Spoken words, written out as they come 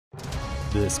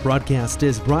This broadcast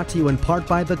is brought to you in part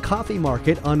by the Coffee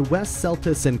Market on West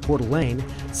Celtis and Coeur d'Alene,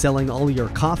 selling all your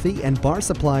coffee and bar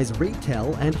supplies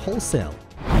retail and wholesale.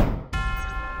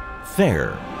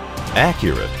 Fair,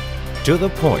 accurate, to the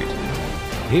point.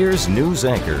 Here's news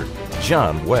anchor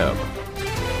John Webb.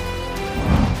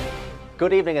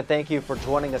 Good evening and thank you for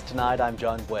joining us tonight. I'm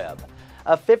John Webb.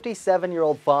 A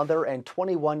 57-year-old father and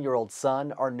 21-year-old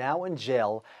son are now in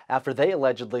jail after they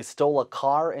allegedly stole a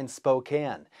car in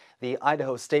Spokane. The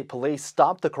Idaho State Police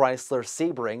stopped the Chrysler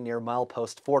Sebring near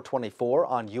milepost 424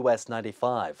 on US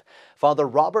 95. Father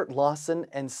Robert Lawson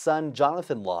and son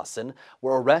Jonathan Lawson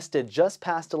were arrested just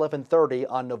past 11:30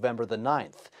 on November the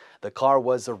 9th. The car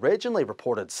was originally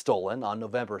reported stolen on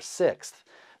November 6th.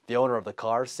 The owner of the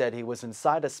car said he was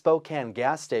inside a Spokane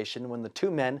gas station when the two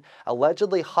men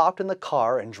allegedly hopped in the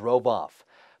car and drove off.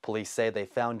 Police say they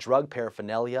found drug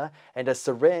paraphernalia and a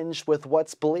syringe with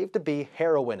what's believed to be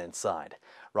heroin inside.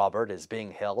 Robert is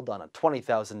being held on a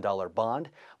 $20,000 bond,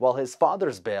 while his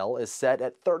father's bail is set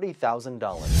at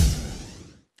 $30,000.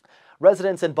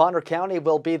 Residents in Bonner County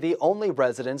will be the only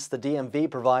residents the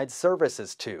DMV provides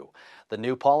services to. The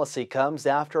new policy comes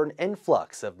after an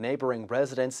influx of neighboring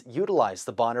residents utilize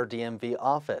the Bonner DMV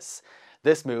office.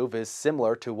 This move is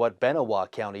similar to what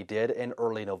Benewah County did in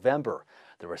early November.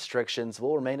 The restrictions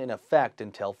will remain in effect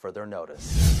until further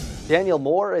notice. Daniel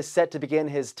Moore is set to begin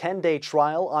his 10-day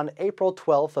trial on April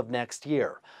 12th of next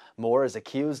year. Moore is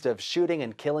accused of shooting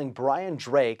and killing Brian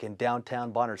Drake in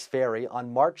downtown Bonner's Ferry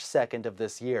on March 2nd of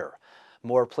this year.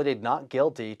 Moore pleaded not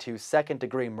guilty to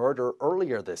second-degree murder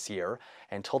earlier this year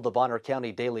and told the Bonner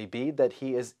County Daily Bead that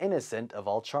he is innocent of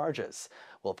all charges.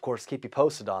 We'll, of course, keep you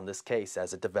posted on this case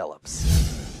as it develops.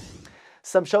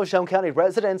 Some Shoshone County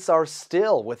residents are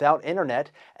still without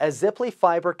internet as Ziply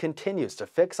Fiber continues to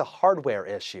fix a hardware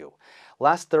issue.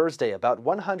 Last Thursday, about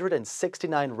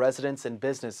 169 residents and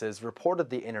businesses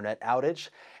reported the internet outage,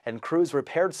 and crews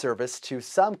repaired service to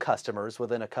some customers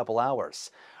within a couple hours.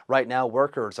 Right now,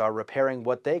 workers are repairing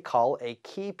what they call a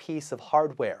key piece of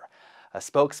hardware. A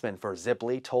spokesman for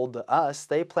Ziply told us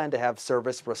they plan to have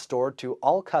service restored to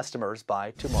all customers by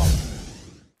tomorrow.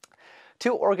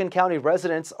 Two Oregon County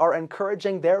residents are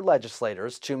encouraging their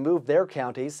legislators to move their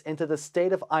counties into the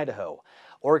state of Idaho.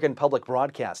 Oregon Public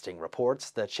Broadcasting reports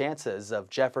the chances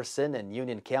of Jefferson and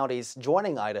Union counties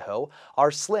joining Idaho are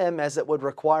slim, as it would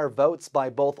require votes by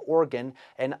both Oregon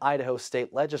and Idaho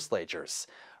state legislatures.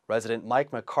 Resident Mike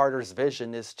McCarter's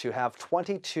vision is to have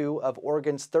 22 of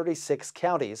Oregon's 36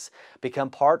 counties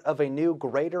become part of a new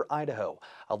Greater Idaho,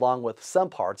 along with some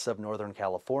parts of Northern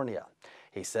California.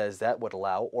 He says that would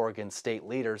allow Oregon state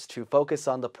leaders to focus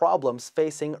on the problems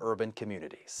facing urban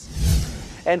communities.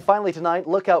 And finally tonight,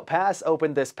 Lookout Pass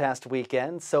opened this past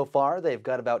weekend. So far, they've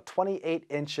got about 28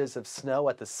 inches of snow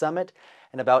at the summit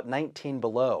and about 19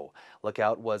 below.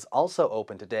 Lookout was also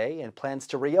open today and plans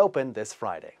to reopen this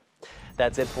Friday.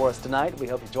 That's it for us tonight. We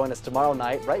hope you join us tomorrow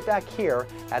night right back here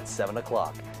at 7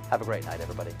 o'clock. Have a great night,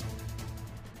 everybody.